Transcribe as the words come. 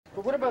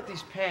But what about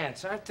these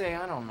pants? Aren't they,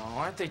 I don't know,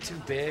 aren't they too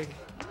big?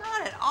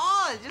 Not at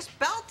all. Just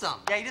belt them.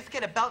 Yeah, you just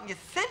get a belt and you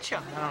cinch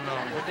them. I don't know,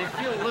 but they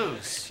feel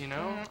loose, you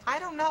know? I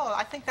don't know.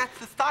 I think that's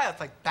the style. It's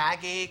like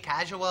baggy,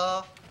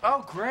 casual.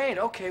 Oh, great.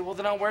 Okay, well,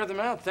 then I'll wear them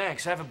out.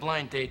 Thanks. I have a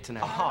blind date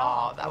tonight.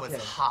 Oh, that was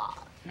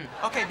hot.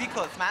 Okay, be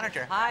close,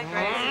 manager. Hi,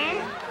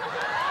 Gracie.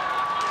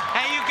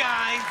 Hey, you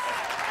guys.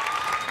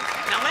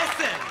 Now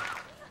listen.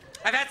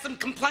 I've had some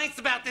complaints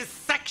about this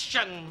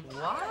section.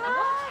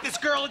 What? This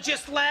girl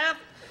just left.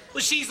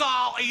 Well, she's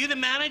all, are you the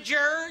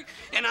manager?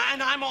 And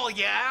I'm all,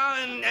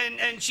 yeah.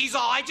 And she's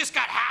all, I just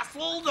got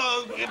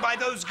hassled by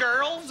those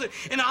girls.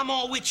 And I'm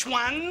all, which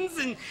ones?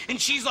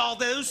 And she's all,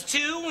 those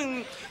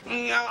two.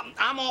 And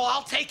I'm all,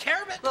 I'll take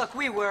care of it. Look,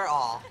 we were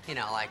all, you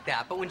know, like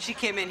that. But when she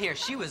came in here,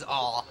 she was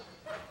all.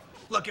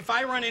 Look, if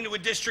I run into a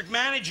district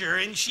manager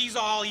and she's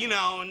all, you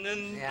know, and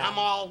then I'm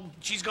all,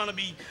 she's gonna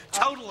be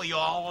totally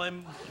all.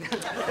 And...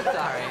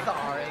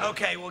 Sorry.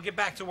 Okay, well, get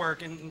back to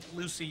work. And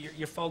Lucy,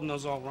 you're folding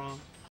those all wrong.